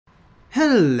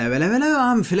Hello,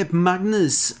 I'm Philip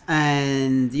Magnus,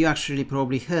 and you actually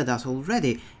probably heard that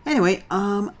already. Anyway,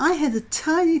 I had a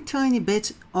tiny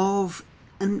bit of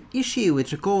an issue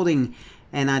with recording,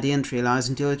 and I didn't realize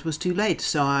until it was too late,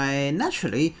 so I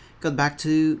naturally got back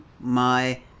to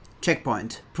my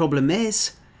checkpoint. Problem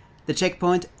is, the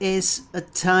checkpoint is a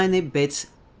tiny bit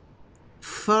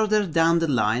further down the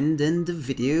line than the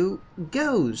video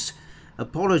goes.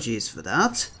 Apologies for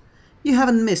that. You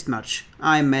haven't missed much.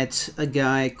 I met a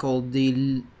guy called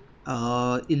the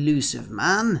Elusive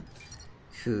Man,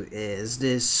 who is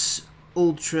this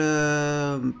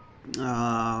ultra...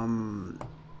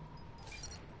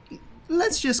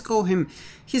 let's just call him...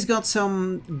 He's got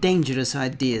some dangerous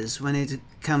ideas when it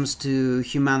comes to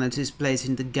humanity's place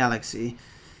in the galaxy.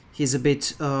 He's a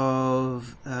bit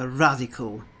of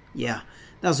radical. Yeah,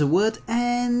 that's a word.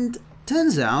 And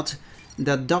turns out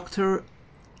that Dr.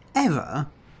 Eva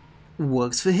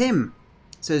works for him.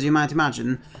 So as you might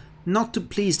imagine, not too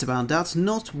pleased about that,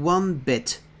 not one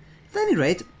bit. At any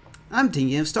rate, I'm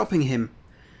thinking of stopping him.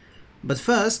 But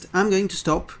first, I'm going to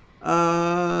stop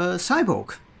a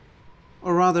cyborg.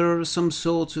 Or rather, some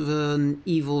sort of an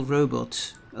evil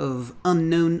robot of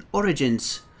unknown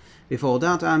origins. Before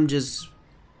that, I'm just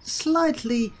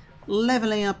slightly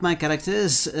leveling up my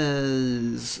characters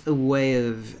as a way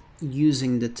of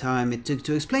using the time it took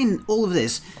to explain all of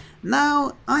this.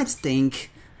 Now, I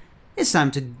think it's time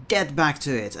to get back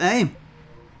to it, eh?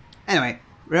 Anyway,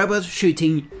 robot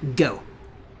shooting, go!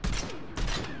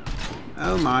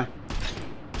 Oh my.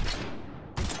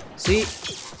 See?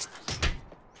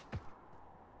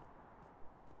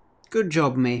 Good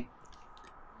job, me.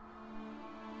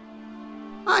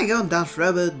 I got that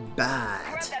robot bad.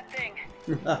 Grab that thing.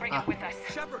 Bring it with us.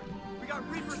 Shepard, we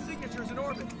got Reaper signatures in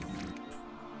orbit.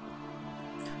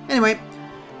 Anyway,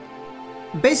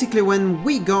 basically when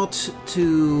we got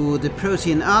to the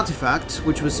protein artifact,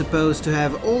 which was supposed to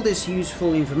have all this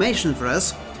useful information for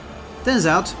us, turns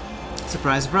out,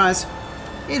 surprise surprise,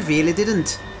 it really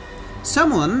didn't.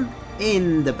 Someone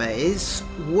in the base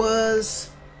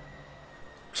was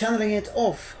channeling it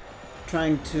off,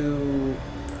 trying to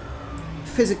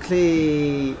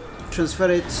physically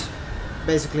transfer it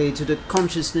basically to the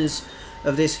consciousness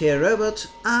of this here robot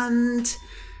and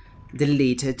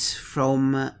delete it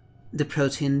from the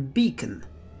protein beacon.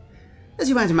 As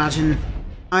you might imagine,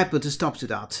 I put a stop to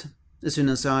that as soon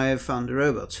as I found the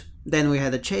robot. Then we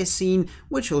had a chase scene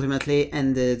which ultimately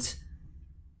ended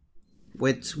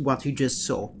with what you just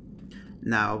saw.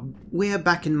 Now we are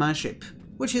back in my ship,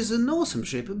 which is an awesome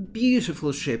ship, a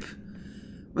beautiful ship.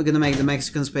 We're gonna make the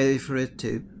Mexicans pay for it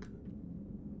too.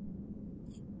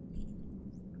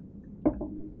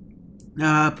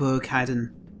 Ah, poor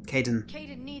Caden.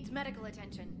 Caden needs medical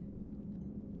attention.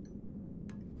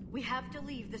 We have to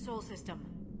leave the Sol system.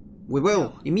 We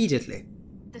will, immediately.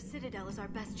 The Citadel is our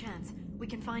best chance. We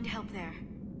can find help there.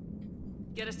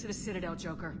 Get us to the Citadel,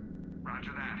 Joker.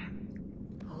 Roger that.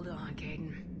 Hold on,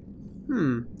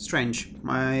 Caden. Strange.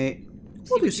 My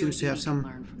audio seems to have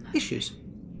some issues.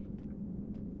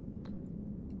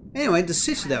 Anyway, the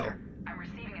Citadel. I'm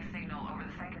receiving a signal over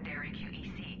the secondary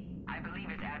QEC. I believe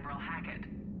it's Admiral Hackett.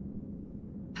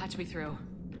 Patch me through.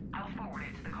 I'll forward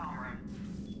it to the comm room.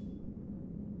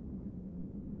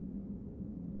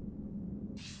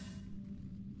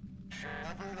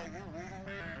 Shepard, are you reading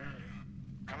me?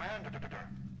 Commander.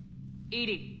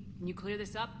 Edie, can you clear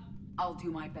this up? I'll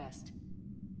do my best.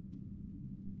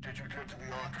 Did you get to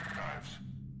the archives?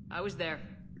 I was there.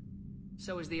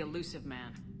 So was the Elusive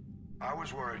Man. I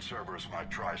was worried Cerberus might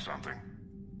try something.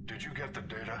 Did you get the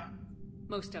data?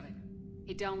 Most of it.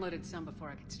 He downloaded some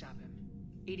before I could stop him.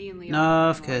 Edie and Leo... No,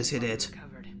 of course he did.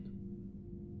 Recovered.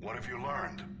 What have you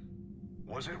learned?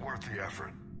 Was it worth the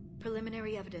effort?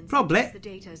 Preliminary evidence Probably. suggests the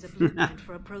data is a blueprint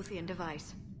for a Prothean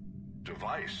device.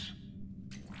 Device?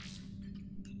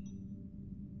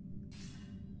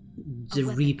 The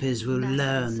Reapers will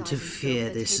learn to fear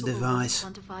this device.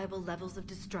 Unquantifiable levels of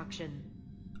destruction.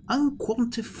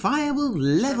 Unquantifiable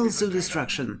levels of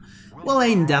destruction. Well,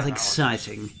 ain't that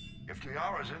exciting? If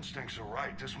Liara's instincts are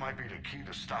right, this might be the key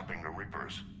to stopping the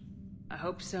Reapers. I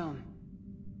hope so.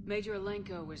 Major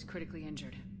Alenko was critically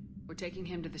injured. We're taking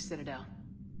him to the Citadel.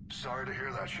 Sorry to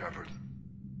hear that, Shepard.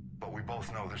 But we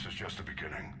both know this is just the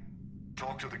beginning.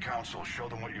 Talk to the Council, show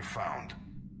them what you found.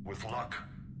 With luck,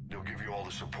 they'll give you all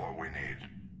the support we need.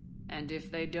 And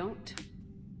if they don't?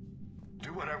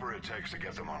 Do whatever it takes to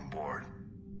get them on board.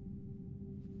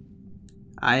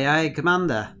 Aye, aye,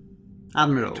 Commander.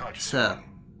 Admiral, Touch, sir. son.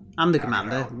 I'm the Have it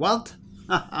commander. out. What?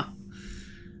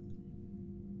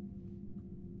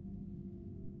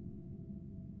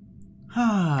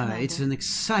 Ah, it's an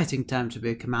exciting time to be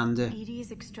a commander. EDI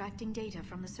is extracting data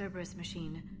from the Cerberus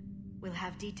machine. We'll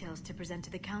have details to present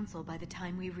to the Council by the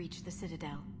time we reach the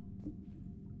Citadel.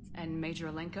 And Major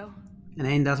Alenko? And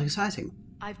ain't that exciting?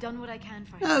 I've done what I can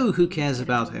for him. Oh, who cares We'll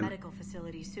get about to a him? medical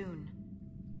facility soon.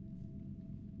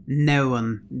 No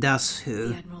one does The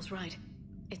who. Admiral's right.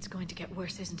 It's going to get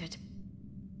worse, isn't it?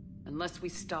 Unless we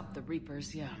stop the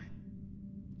Reapers, yeah.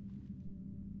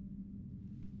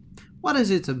 What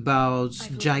is it about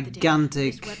I've looked at the data.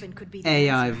 gigantic This weapon could be the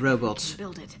AI answer if we robots can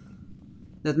build it.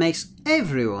 that makes I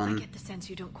everyone get the sense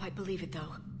you don't quite believe it,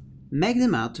 though. make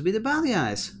them out to be the bad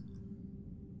guys?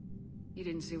 You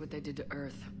didn't see what they did to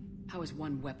Earth. How is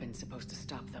one weapon supposed to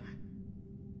stop them?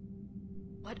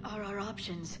 What are our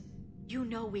options? You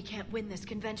know we can't win this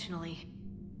conventionally.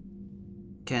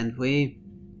 Can't we?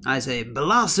 I say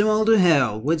blast them all to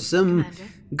hell with some Commander?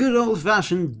 good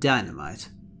old-fashioned dynamite.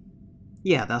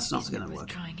 Yeah, that's not Isn't it gonna worth work.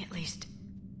 trying at least?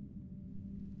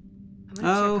 I'm gonna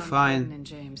Oh, check on fine. Clayton and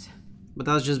James. But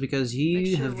that's just because Make you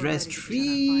sure have we're dressed ready to present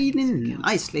our findings to the really council.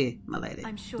 nicely, my lady.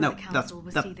 I'm sure No, the Council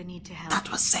will see the need to help.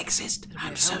 that was sexist. It'll be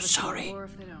I'm a so hell of a civil sorry. war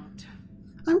if they don't.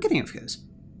 I'm kidding, of course.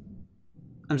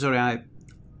 I'm sorry,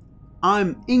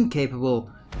 I'm incapable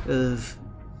of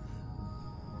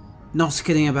not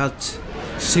kidding about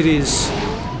serious,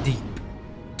 deep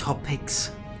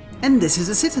topics. And this is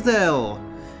the Citadel!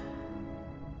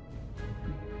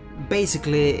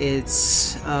 Basically,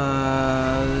 it's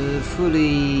a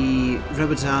fully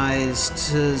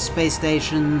robotized space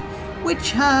station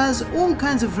which has all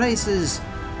kinds of races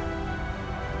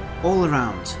all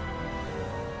around.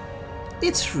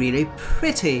 It's really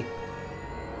pretty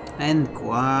and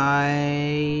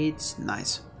quite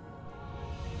nice.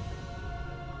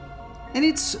 And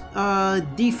it's a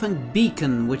defunct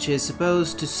beacon which is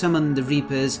supposed to summon the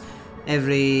Reapers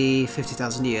every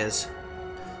 50,000 years.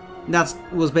 That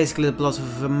was basically the plot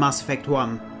of Mass Effect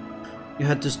 1. You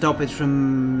had to stop it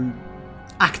from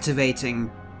activating.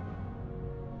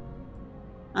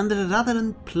 Under a rather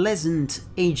unpleasant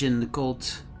agent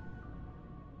called...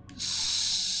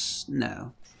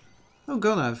 No. Oh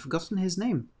god, I've forgotten his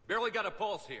name. Barely got a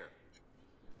pulse here.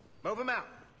 Move him out.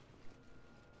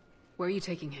 Where are you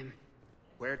taking him?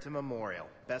 Where to Memorial.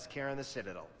 Best care in the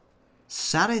Citadel.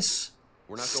 Saris?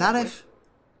 We're not going Sarif?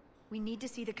 We need to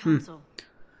see the Council.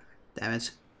 Damn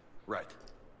it. Right.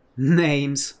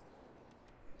 Names.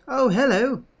 Oh,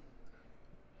 hello.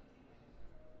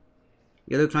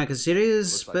 You look like a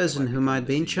serious Looks like they person might who be might coming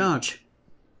be to in see you. charge.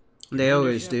 They Commander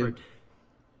always do. Shepard.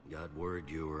 Got word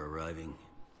you were arriving.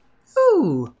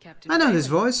 Ooh, Captain I know this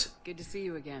Raven. voice. Good to see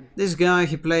you again. This guy,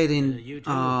 he played you in too.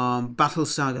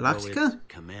 Battlestar Oh, Galactica. it's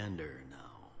Commander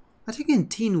now. I think in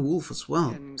Teen Wolf as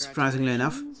well, surprisingly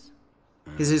enough. Congratulations.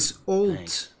 He's this old,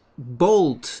 Thanks.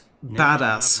 bold Never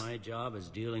badass. half my job is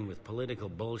dealing with political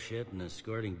bullshit and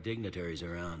escorting dignitaries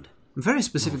around. Very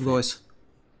specific voice.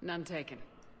 None taken.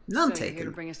 None So you're here to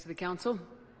taken. bring us to the council?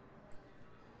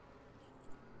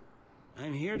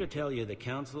 I'm here to tell you the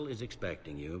council is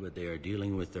expecting you, but they are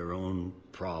dealing with their own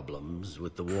problems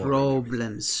with the war.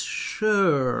 Problems, They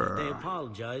sure.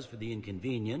 apologize for the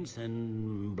inconvenience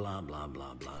and blah blah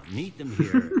blah blah. Meet them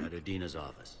here at Adina's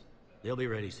office. They'll be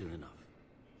ready soon enough.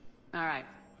 All right.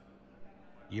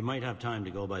 You might have time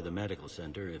to go by the medical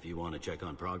center if you want to check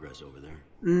on progress over there.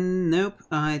 Nope,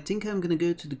 I think I'm gonna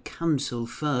go to the council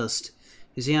first.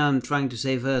 You see, I'm trying to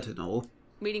save Earth and all,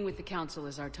 Meeting with the council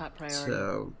is our top priority.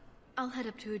 so... I'll head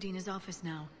up to Adina's office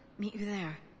now. Meet you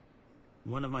there.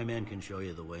 One of my men can show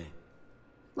you the way.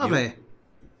 Lovely.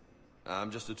 I'm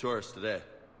just a tourist today.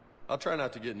 I'll try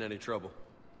not to get in any trouble.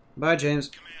 Bye, James.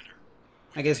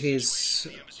 I guess he's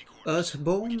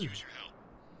Earthborn?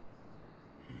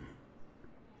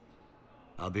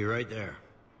 I'll be right there.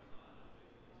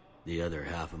 The other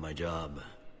half of my job.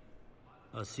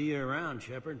 I'll see you around,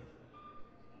 Shepard.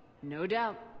 No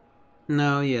doubt.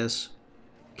 No, yes.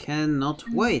 Cannot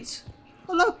wait.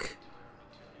 Oh, look!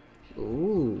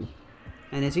 Ooh.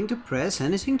 Anything to press,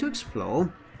 anything to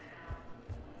explore.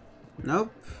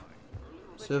 Nope.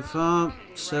 So far,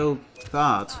 so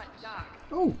bad. Doc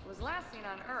Oh, was last seen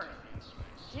on Earth.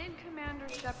 Did Commander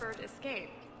Shepard escape?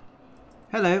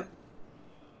 hello.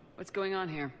 What's going on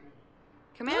here?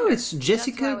 Commander, it's That's who I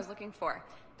Jessica was looking for.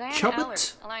 Diana Choppet? Allard,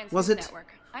 Alliance Was News it?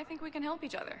 Network. I think we can help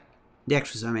each other. The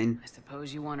actress, I mean. I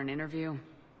suppose you want an interview?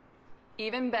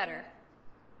 Even better.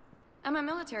 I'm a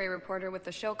military reporter with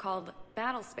a show called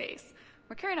Battle Space.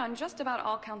 We're carried on just about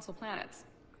all Council planets.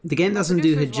 The game doesn't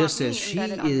do her Producers want me justice. She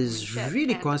embedded on is the ship,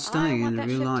 really and quite I stunning want in that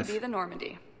real ship life. to be the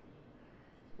Normandy.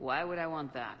 Why would I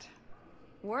want that?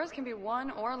 Wars can be won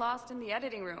or lost in the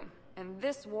editing room, and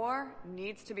this war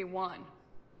needs to be won.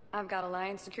 I've got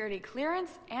Alliance security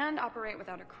clearance and operate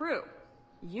without a crew.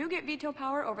 You get veto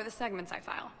power over the segments I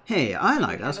file. Hey, I like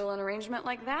Can you that. handle an arrangement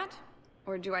like that?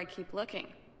 Or do I keep looking?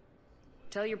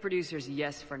 Tell your producers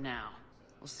yes for now.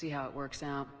 We'll see how it works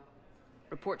out.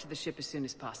 Report to the ship as soon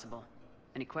as possible.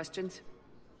 Any questions?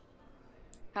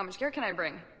 How much gear can I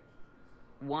bring?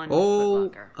 One Oh,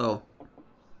 footlocker. oh.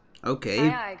 Okay.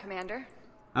 Aye, aye, Commander.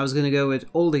 I was gonna go with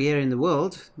all the gear in the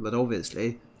world, but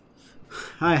obviously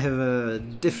I have a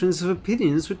difference of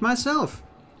opinions with myself.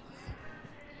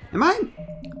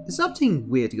 Is something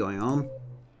weird going on?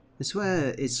 I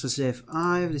swear it's as if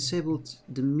I've disabled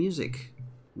the music,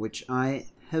 which I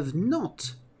have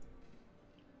not.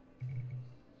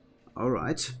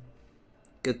 Alright.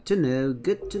 Good to know,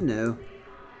 good to know.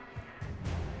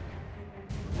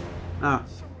 Ah.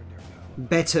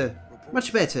 Better.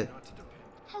 Much better.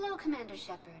 Hello, Commander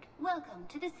Shepard. Welcome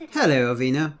to the city. Hello,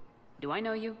 Avina. Do I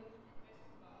know you?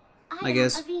 I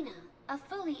guess. am Avina, a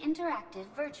fully interactive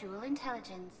virtual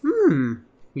intelligence.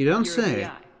 You don't You're say. the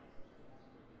eye.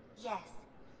 Yes,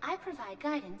 I provide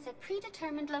guidance at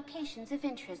predetermined locations of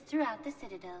interest throughout the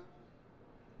Citadel.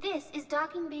 This is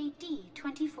Docking Bay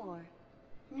D-24.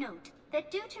 Note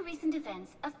that due to recent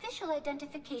events, official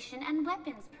identification and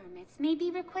weapons permits may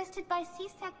be requested by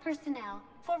CSEC personnel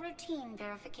for routine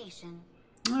verification.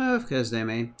 Of course they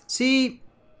may. See,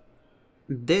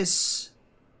 this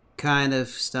kind of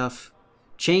stuff,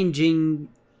 changing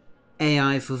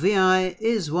AI for VI,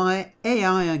 is why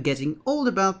AI are getting all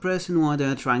about press and why they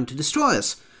are trying to destroy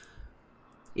us.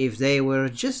 If they were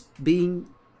just being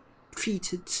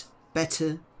treated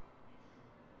better,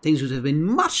 things would have been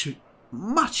much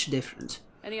different.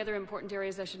 Any other important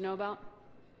areas I should know about?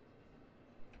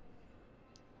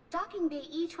 Docking Bay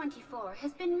E-24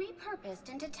 has been repurposed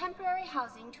into temporary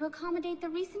housing to accommodate the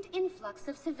recent influx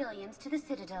of civilians to the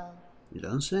Citadel. You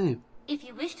don't say. If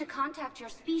you wish to contact your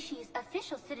species'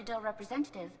 official Citadel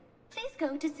representative, please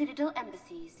go to Citadel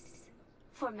embassies.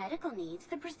 For medical needs,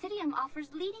 the Presidium offers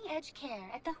leading-edge care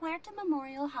at the Huerta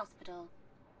Memorial Hospital.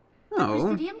 The Oh,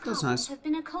 Presidium that's colonies nice. have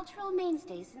been a cultural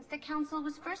mainstay since the Council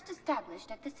was first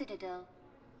established at the Citadel.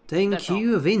 Thank That's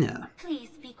you, Avina. Please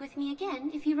speak with me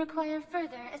again if you require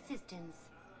further assistance.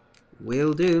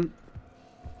 Will do.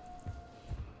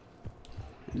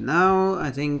 Now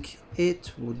I think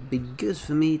it would be good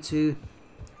for me to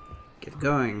get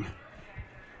going.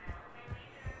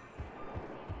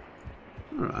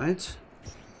 Alright.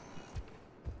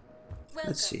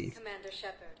 Let's see. Commander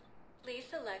Shepard. Please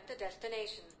select a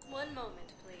destination. One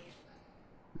moment,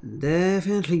 please.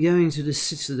 Definitely going to the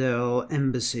Citadel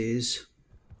embassies.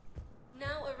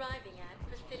 Now arriving at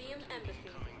Presidium Embassy.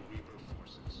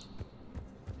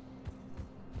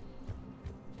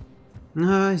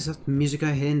 Ah, is that music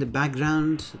I hear in the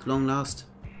background at long last?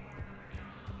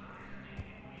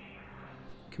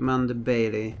 Commander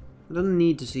Bailey. I don't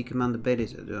need to see Commander Bailey,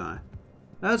 do I?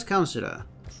 Oh, it's Counselor.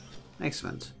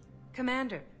 Excellent.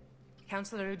 Commander,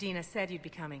 Councillor Udina said you'd be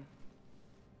coming.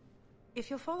 If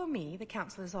you'll follow me, the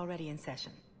council is already in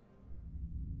session.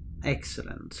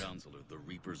 Excellent. Counselor, the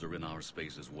Reapers are in our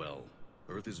space as well.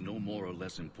 Earth is no more or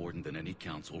less important than any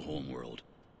Council homeworld.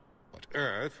 But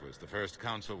Earth was the first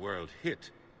Council world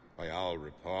hit. By all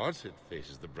reports, it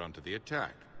faces the brunt of the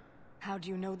attack. How do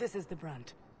you know this is the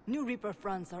brunt? New Reaper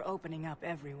fronts are opening up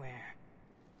everywhere.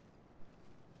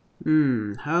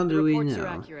 How do we Reports are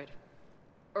know? accurate.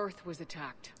 Earth was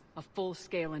attacked. A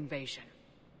full-scale invasion.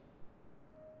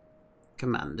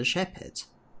 Commander Shepard.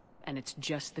 And it's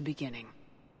just the beginning.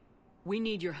 We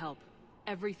need your help.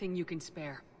 Everything you can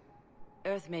spare.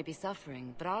 Earth may be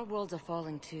suffering, but our worlds are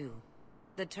falling too.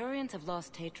 The Turians have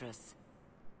lost Tatris.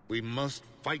 We must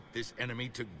fight this enemy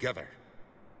together.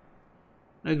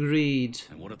 Agreed.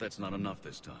 And what if that's not enough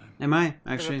this time? Am I,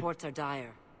 The actually? reports are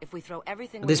dire. If we throw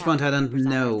everything At we this have point, at I the don't Reapers,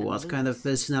 know let them what kind of lose.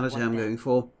 personality What I'm then? going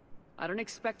for. I don't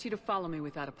expect you to follow me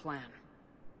without a plan.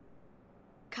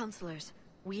 Counselors,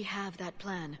 we have that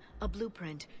plan. A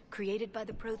blueprint, created by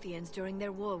the Protheans during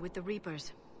their war with the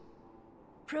Reapers.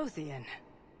 Prothean?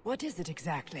 What is it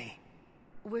exactly?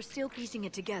 We're still piecing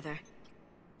it together.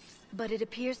 But it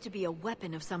appears to be a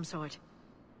weapon of some sort.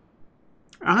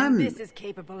 And this is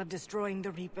capable of destroying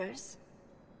the Reapers?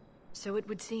 So it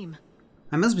would seem.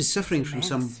 I must be suffering from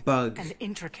some bug. And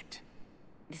intricate.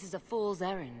 This is a fool's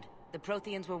errand. The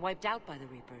Protheans were wiped out by the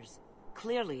Reapers.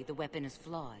 Clearly, the weapon is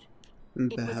flawed.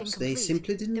 Perhaps they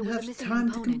simply didn't There was a have missing time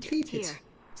to component complete it. here.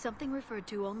 Something referred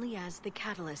to only as the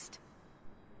catalyst.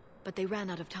 But they ran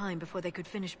out of time before they could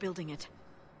finish building it.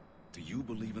 Do you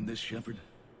believe in this, Shepard?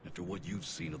 After what you've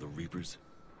seen of the Reapers?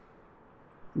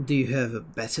 Do you have a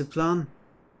better plan?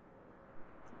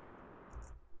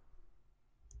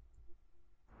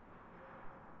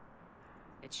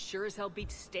 it sure as hell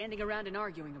beats standing around and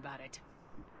arguing about it.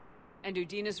 And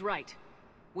Udina's right.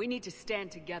 We need to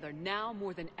stand together now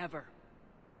more than ever.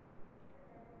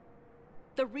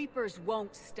 The Reapers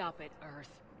won't stop at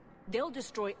Earth. They'll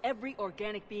destroy every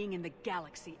organic being in the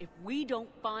galaxy if we don't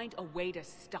find a way to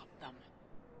stop them.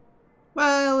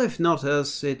 Well, if not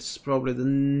us, it's probably the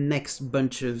next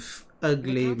bunch of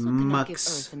ugly the Council cannot give mucks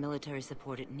Earth the military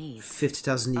support it needs.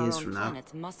 50,000 years Our from own now.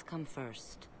 planets must come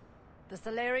first. The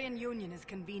Solarian Union is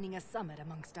convening a summit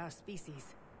amongst our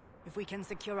species. If we can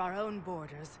secure our own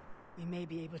borders, we may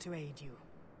be able to aid you.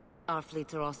 Our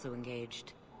fleets are also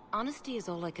engaged. Honesty is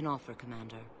all I can offer,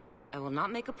 Commander. I will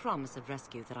not make a promise of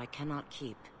rescue that I cannot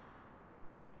keep.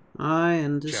 I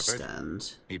understand.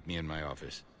 Shepard, meet me in my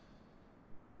office.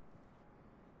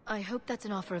 I hope that's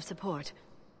an offer of support.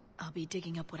 I'll be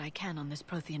digging up what I can on this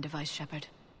Prothean device, Shepard.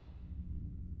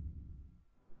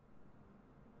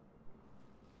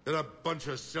 They're a bunch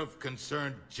of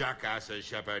self-concerned jackasses,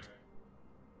 Shepard.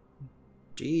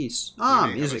 Jeez. We Ah,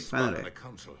 may music, have a spot on finally. the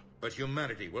council, but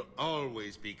humanity will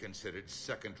always be considered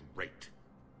second-rate.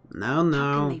 No,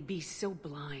 How can no. they be so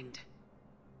blind?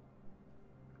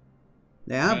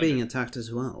 They are being attacked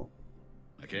as well.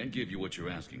 I can't give you what you're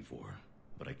asking for,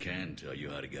 but I can tell you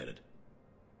how to get it.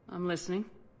 I'm listening.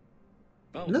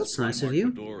 That's nice of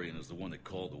you. Dorian is the one that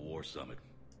called the war summit.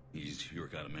 He's your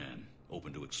kind of man,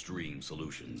 open to extreme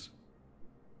solutions.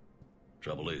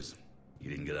 Trouble is, he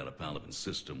didn't get out of Palavin's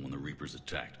system when the Reapers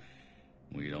attacked.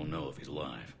 We don't know if he's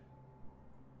alive.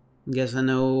 Guess I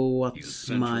know what He's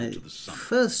essential my to the summit.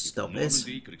 first stop is.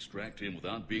 Normandy could extract him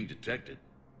without being detected.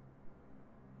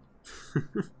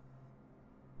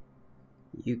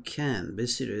 You can be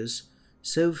serious.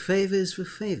 So favors for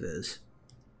favors.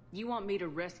 You want me to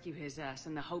rescue his ass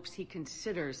in the hopes he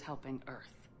considers helping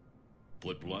Earth?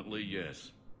 Put bluntly,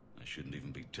 yes. I shouldn't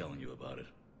even be telling you about it.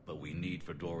 But we need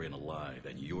Dorian alive,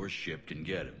 and your ship can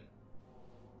get him.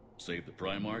 Save the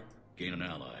Primarch, gain an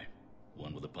ally.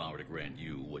 One with the power to grant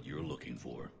you what you're looking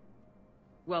for.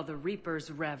 Well, the Reapers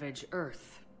ravage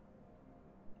Earth.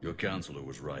 Your counselor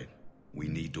was right. We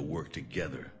need to work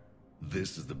together.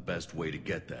 This is the best way to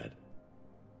get that.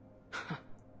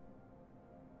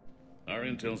 Our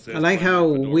intel says I like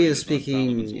how Dorian we're is on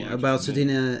Palavin's speaking largest about moon.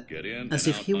 Sedina Get in as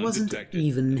and if out he wasn't undetected, and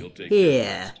even he'll take care of the here.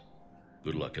 rest.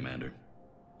 Good luck, Commander.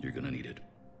 You're gonna need it.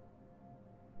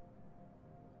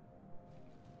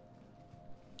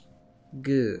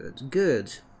 Good,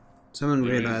 good. Someone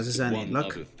There realizes is I need one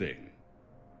luck. other thing.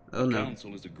 Oh The no.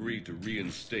 Council has agreed to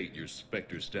reinstate your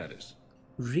Spectre status.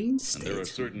 Reinstate? And there are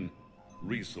certain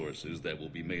resources that will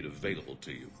be made available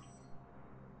to you.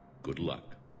 Good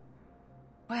luck.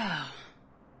 Well,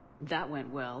 that went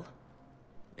well.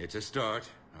 It's a start.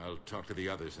 I'll talk to the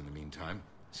others in the meantime.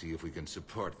 See if we can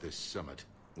support this summit.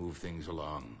 Move things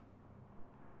along.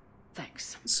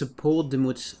 Thanks. Support them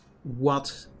with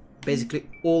what basically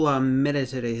all our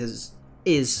military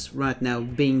is right now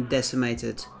being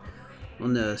decimated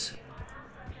on Earth.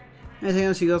 Anything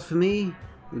else you got for me,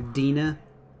 Dina?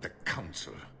 The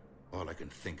Council. All I can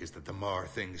think is that the more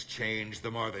things change,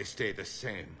 the more they stay the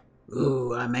same.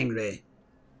 Ooh, I'm angry.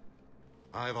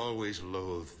 I've always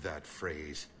loathed that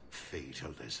phrase,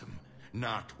 fatalism.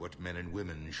 Not what men and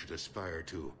women should aspire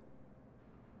to.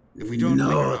 If we don't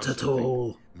figure out Not at something,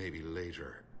 all. maybe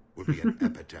later will be an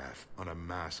epitaph on a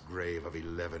mass grave of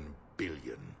 11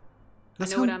 billion. I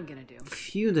know what I'm gonna do.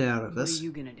 Few there are of What us. are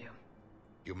you gonna do?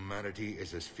 Humanity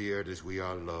is as feared as we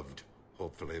are loved.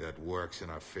 Hopefully that works in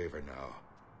our favor now.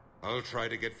 I'll try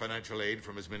to get financial aid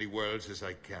from as many worlds as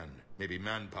I can. Maybe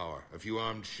manpower, a few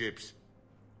armed ships.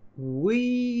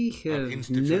 We I'll have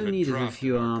institute no need of a draft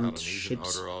few in our armed colonies and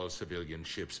ships. order all civilian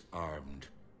ships armed.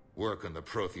 Work on the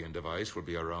Prothean device will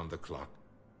be around the clock.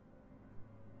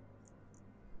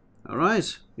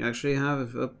 Alright, you actually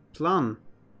have a plan.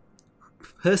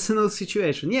 Personal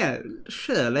situation. Yeah,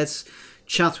 sure, let's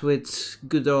chat with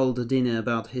good old Dina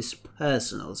about his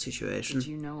personal situation. Did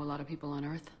you know a lot of people on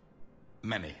Earth?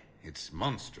 Many. It's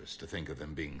monstrous to think of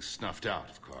them being snuffed out,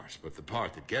 of course, but the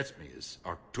part that gets me is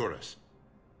Arcturus.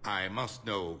 I must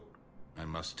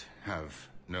have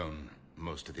known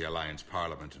most of the Alliance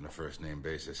Parliament on a first-name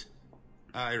basis.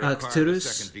 I required a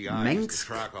Arcturus, second DI Mensk. just to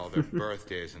track all their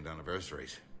birthdays and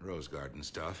anniversaries, Rose Garden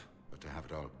stuff, but to have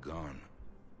it all gone.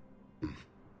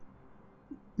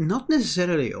 Not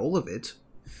necessarily all of it.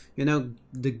 You know,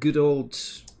 the good old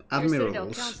You're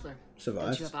Citadel admirals counselor. Don't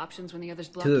survived. you have options when the others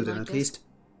block Two you of them like at this? least.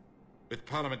 With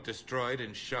Parliament destroyed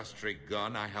and Shastri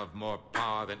gone, I have more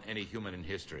power than any human in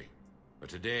history. But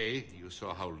today, you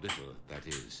saw how little that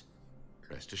is.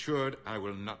 Rest assured, I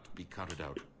will not be counted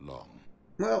out long.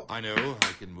 Well, I know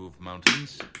I can move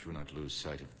mountains. Do not lose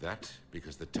sight of that,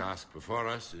 because the task before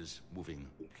us is moving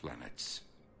planets.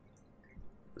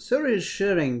 so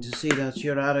reassuring to see that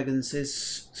your arrogance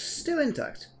is still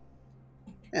intact.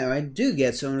 Oh, I do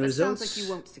get some results. Sounds like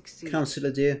you won't succeed.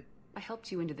 Counselor dear. I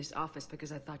helped you into this office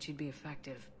because I thought you'd be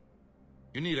effective.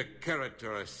 You need a carrot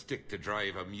or a stick to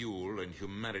drive a mule, and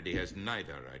humanity has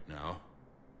neither right now.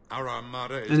 Our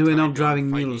armada is And we're not tied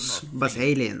driving down mules, fighting or but fleeing.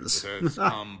 aliens. With Earth's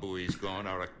arm buoys gone,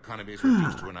 our economies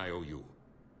reduced to an IOU.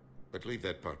 But leave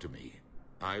that part to me.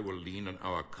 I will lean on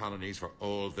our colonies for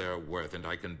all they're worth, and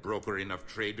I can broker enough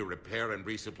trade to repair and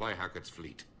resupply Hackett's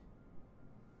fleet.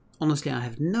 Honestly, I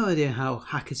have no idea how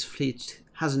Hackett's fleet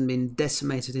hasn't been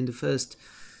decimated in the first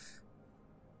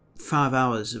 5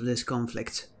 hours of this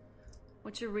conflict.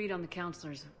 What's your read on the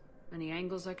counselors? Any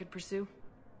angles I could pursue?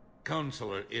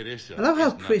 Counselor Irissa I love how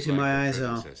is not pretty like my her eyes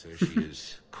are. predecessor. She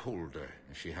is colder.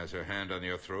 If she has her hand on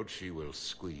your throat, she will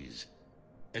squeeze.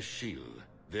 Eschil,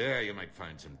 there you might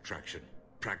find some traction.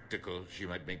 Practical, she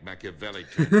might make Machiavelli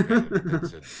turn pale, but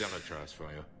that's a Delatras for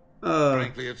you.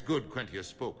 Frankly, it's good Quentius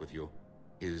spoke with you.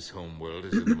 His home world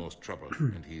is in the most trouble,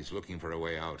 and he's looking for a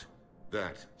way out.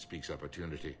 That speaks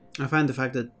opportunity. I find the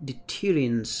fact that the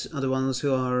Tyrians are the ones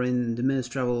who are in the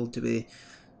most trouble to be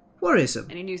worrisome.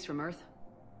 Any news from Earth?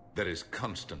 There is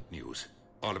constant news.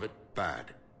 All of it bad.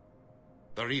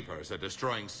 The Reapers are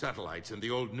destroying satellites and the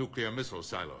old nuclear missile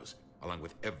silos, along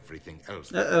with everything else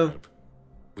that can help.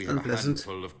 We have a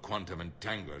handful of quantum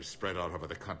entanglers spread out over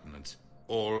the continents.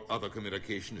 All other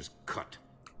communication is cut.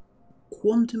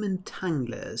 Quantum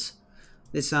entanglers.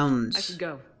 This sounds I should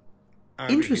go.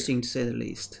 interesting to say the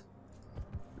least.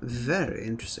 Very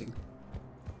interesting.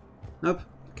 Nope,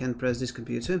 can't press this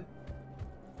computer.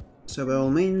 So by all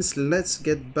means, let's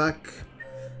get back.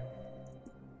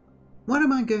 Where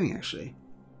am I going actually?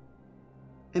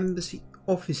 Embassy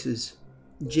offices.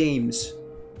 James.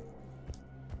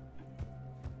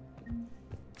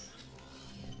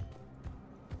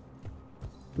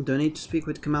 Do I need to speak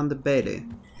with Commander Bailey?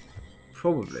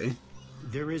 Probably.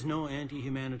 There is no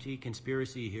anti-humanity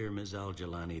conspiracy here, Ms.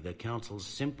 Al-Jalani. The Council's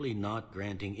simply not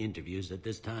granting interviews at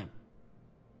this time.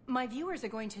 My viewers are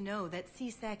going to know that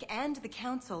CSEC and the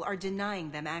Council are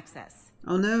denying them access.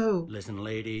 Oh no. Listen,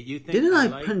 lady, you think Didn't I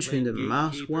like punch you in the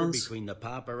mouth gatekeeper once? between the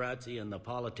paparazzi and the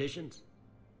politicians?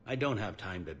 I don't have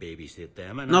time to babysit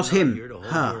them, and Not I'm him. not here to hold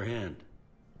Her. your hand.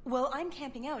 Well, I'm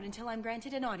camping out until I'm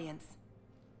granted an audience.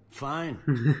 Fine.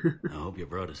 I hope you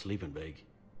brought a sleeping bag.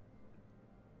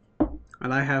 I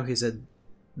like how he said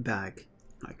bag.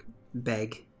 Like,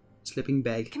 bag. Sleeping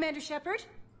bag. Commander Shepard?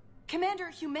 Commander,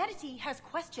 humanity has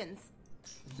questions.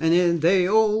 And they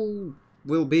all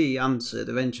will be answered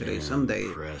eventually, Damn someday.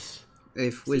 Press.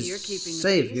 If we you're keeping the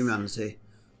save peace? humanity.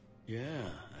 Yeah,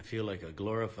 I feel like a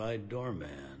glorified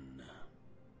doorman.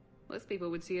 Most people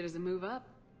would see it as a move up.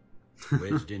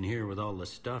 Wedged in here with all the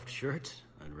stuffed shirts,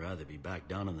 I'd rather be back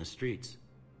down on the streets.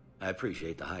 I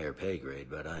appreciate the higher pay grade,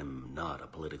 but I'm not a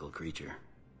political creature.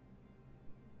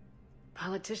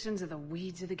 Politicians are the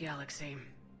weeds of the galaxy.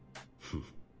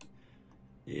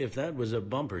 If that was a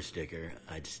bumper sticker,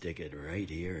 I'd stick it right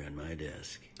here in my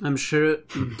desk. I'm sure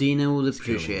Dina would It's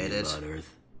killing me appreciate it. about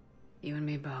Earth. You and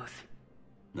me both.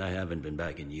 I haven't been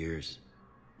back in years.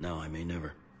 Now I may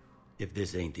never. If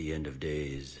this ain't the end of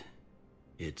days,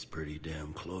 it's pretty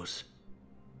damn close.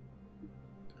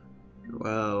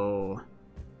 Well,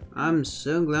 I'm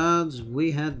so glad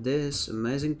we had this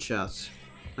amazing chat.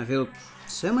 I feel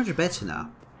so much better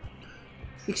now.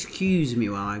 Excuse me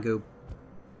while I go.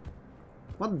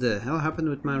 What the hell happened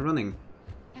with my running?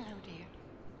 Hello, dear.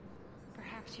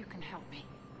 Perhaps you can help me.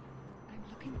 I'm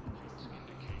looking for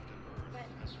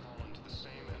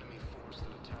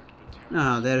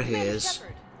Ah, there he Commander is.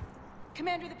 Shepard.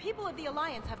 Commander, the people of the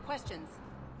Alliance have questions.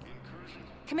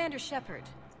 Commander Shepard,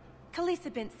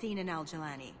 Khaleesa bint Seen and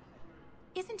Al-Jalani.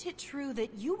 Isn't it true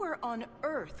that you were on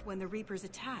Earth when the Reapers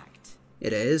attacked?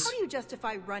 It is. How do you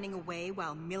justify running away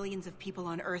while millions of people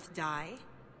on Earth die?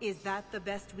 Is that the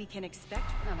best we can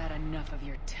expect? I've had enough of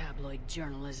your tabloid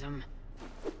journalism.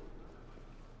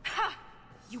 Ha!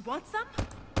 You want some?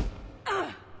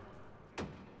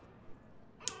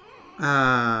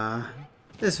 Ah,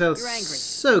 this felt You're angry.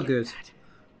 so good.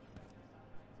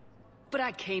 But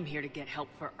I came here to get help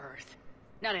for Earth,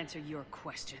 not answer your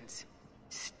questions.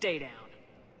 Stay down.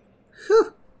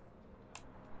 Whew.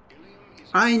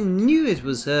 I knew it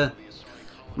was her.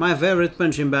 My favorite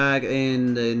punching bag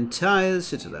in the entire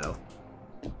Citadel.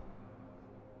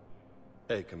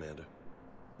 Hey, Commander.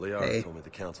 Liara Hey. told me the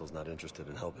Council's not interested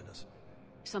in helping us.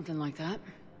 Something like that.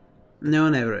 No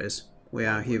one ever is. We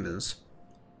are humans.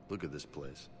 Look at this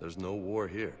place. There's no war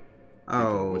here. People are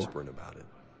Oh. whispering about it.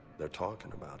 They're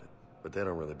talking about it, but they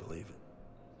don't really believe it.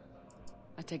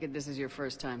 I take it this is your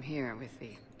first time here with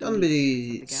the... Don't elite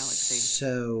be of the galaxy.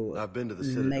 so I've been to the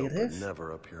Citadel, negative. but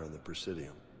never up here on the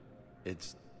Presidium.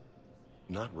 It's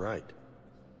not right.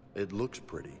 It looks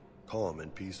pretty, calm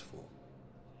and peaceful,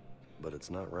 but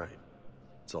it's not right.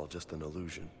 It's all just an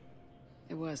illusion.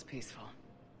 It was peaceful.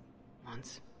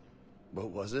 Once. But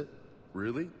was it?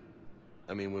 Really?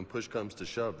 I mean, when push comes to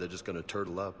shove, they're just gonna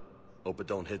turtle up. Hope it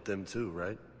don't hit them too,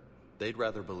 right? They'd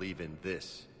rather believe in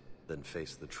this than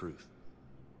face the truth.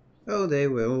 Oh, they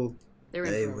will. They're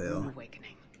They in for a will. rude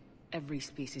awakening. Every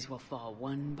species will fall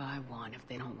one by one if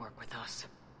they don't work with us.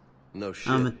 No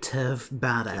shit. I'm a tough Can't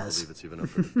badass. believe it's even up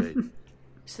for debate.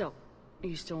 So,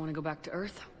 you still want to go back to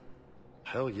Earth?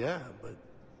 Hell yeah, but...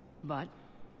 But?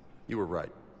 You were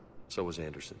right. So was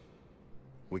Anderson.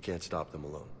 We can't stop them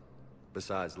alone.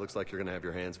 Besides, looks like you're gonna have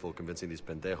your hands full convincing these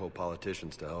pendejo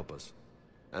politicians to help us.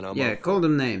 And I'm Yeah, up for call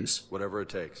them names. whatever it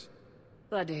takes.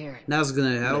 Glad to hear it. That's gonna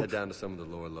I'm gonna help. head down to some of the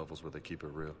lower levels where they keep it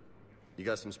real. You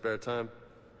got some spare time?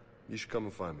 You should come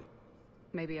and find me.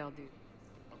 Maybe I'll do.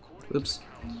 Oops.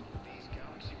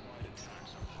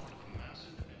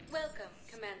 Welcome,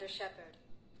 Commander Shepard.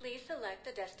 Please select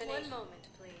a destination. 1 moment,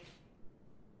 please.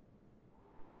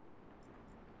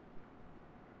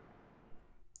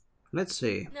 Let's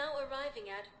see. Now arriving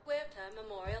at Huerta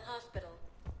Memorial Hospital.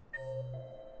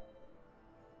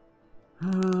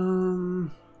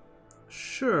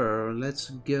 Sure, let's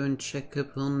go and check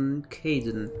up on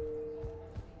Caden.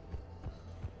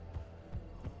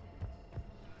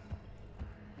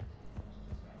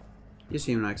 You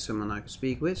seem like someone I could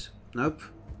speak with. Nope.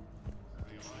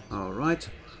 Alright.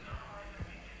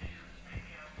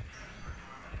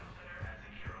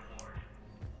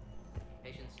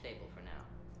 Patient's stable for now.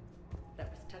 That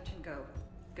was touch and go.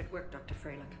 Good work, Dr.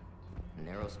 Freilich.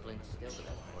 Narrow splints still the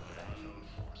best course of action.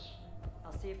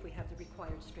 I'll see if we have the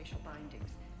required spatial bindings.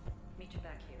 Meet you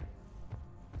back here.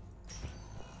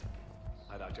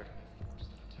 Hi, Doctor.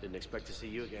 Didn't expect to see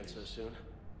you again so soon.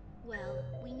 Well,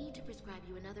 we need to prescribe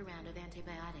you another round of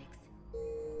antibiotics.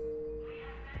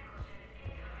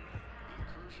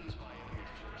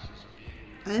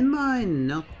 Am I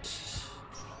not...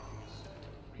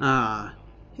 Ah,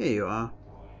 here you are.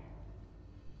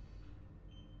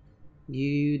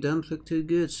 You don't look too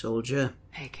good, soldier.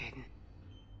 Hey, Caden.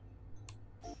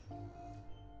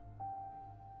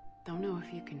 Don't know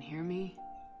if you can hear me,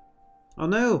 Oh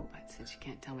no! but since you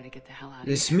can't tell me to get the hell out of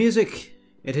This here... music!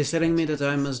 It is telling me that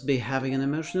I must be having an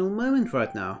emotional moment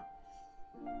right now.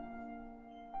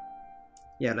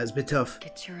 Yeah, let's be tough.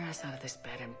 Get your ass out of this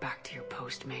bed and back to your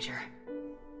post, Major.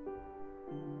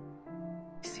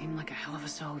 You seem like a hell of a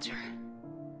soldier.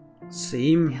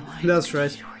 Seem? The Alliance That's could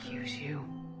right. sure use you.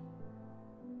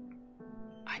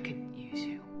 I could use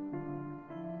you.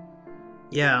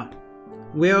 Yeah.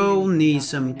 We all need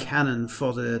some cannon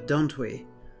fodder, don't we?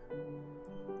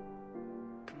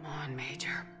 Come on,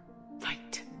 Major.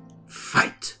 Fight.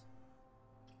 Fight!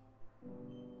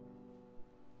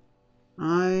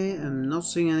 I am not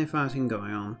seeing any fighting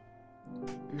going on.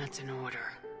 And that's an order.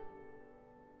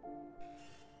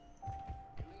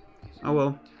 Oh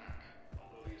well.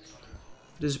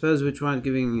 I suppose we tried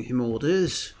giving him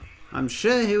orders. I'm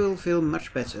sure he will feel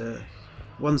much better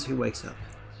once he wakes up.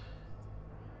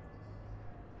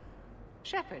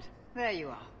 Shepard, there you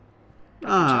are.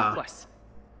 Ah. Chockless.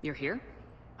 You're here?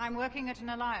 I'm working at an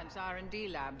Alliance R&D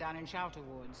lab down in Shelter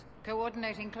Wards,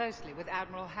 coordinating closely with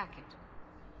Admiral Hackett.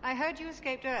 I heard you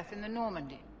escaped Earth in the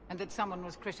Normandy, and that someone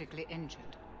was critically injured.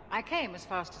 I came as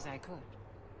fast as I could.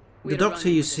 The doctor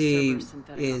you see is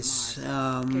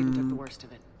Caden took the worst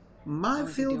of it. my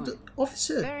field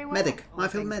officer, Very well, medic, all my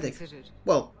field things medic. considered.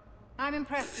 Well, I'm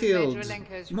impressed field, with Major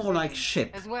Alenko's more like resilience,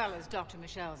 ship. as well as Dr.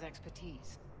 Michelle's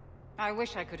expertise. I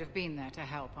wish I could have been there to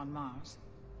help on Mars.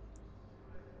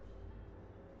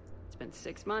 It's been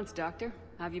 6 months, Doctor.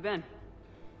 How have you been?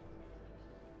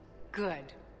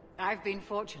 Good. I've been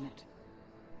fortunate.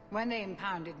 When they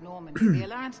impounded Normandy, the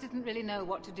Alliance didn't really know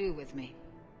what to do with me.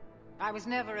 I was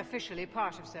never officially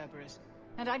part of Cerberus,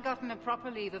 and I'd gotten a proper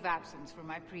leave of absence from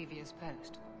my previous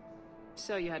post.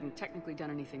 So you hadn't technically done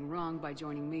anything wrong by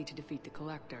joining me to defeat the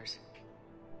Collectors.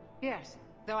 Yes,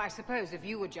 though I suppose if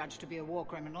you were judged to be a war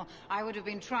criminal, I would have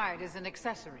been tried as an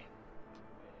accessory.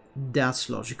 That's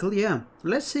logical, yeah.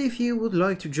 Let's see if you would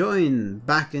like to join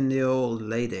back in the old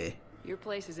lady. Your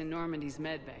place is in Normandy's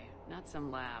medbay, not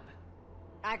some lab.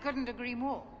 I couldn't agree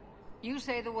more. You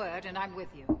say the word and I'm with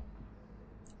you.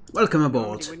 Welcome aboard.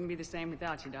 Normandy wouldn't be the same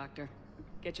without you, Doctor.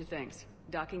 Get your things.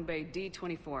 Docking Bay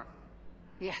D-24.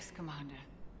 Yes, Commander.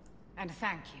 And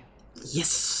thank you.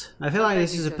 Yes! I feel like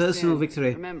this is a personal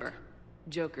victory. Remember,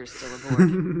 Joker's still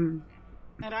aboard.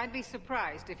 And I'd be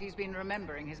surprised if he's been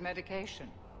remembering his medication.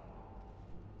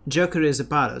 Joker is a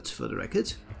pilot, for the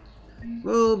record.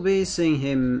 We'll be seeing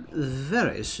him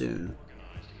very soon.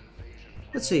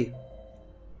 Let's see.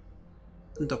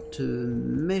 Dr.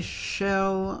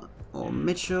 Michelle or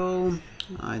Mitchell,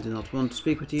 I do not want to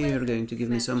speak with you. You're going to give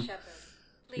me some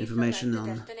information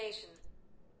on...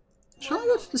 Shall I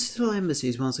go to the Citadel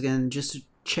embassies once again just to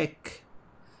check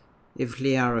if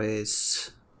Liara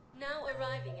is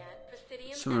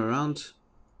somewhere around?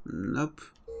 Nope.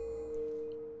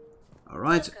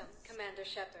 Alright.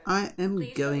 I am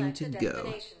going to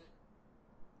go.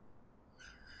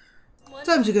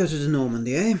 Time to go to the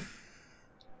Normandy, eh?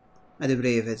 I do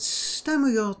believe it's time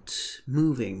we got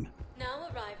moving. Now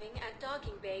arriving at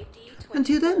docking bay D24.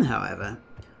 Until then, however,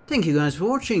 thank you guys for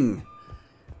watching.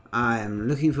 I am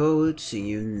looking forward to seeing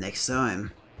you next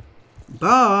time.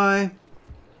 Bye!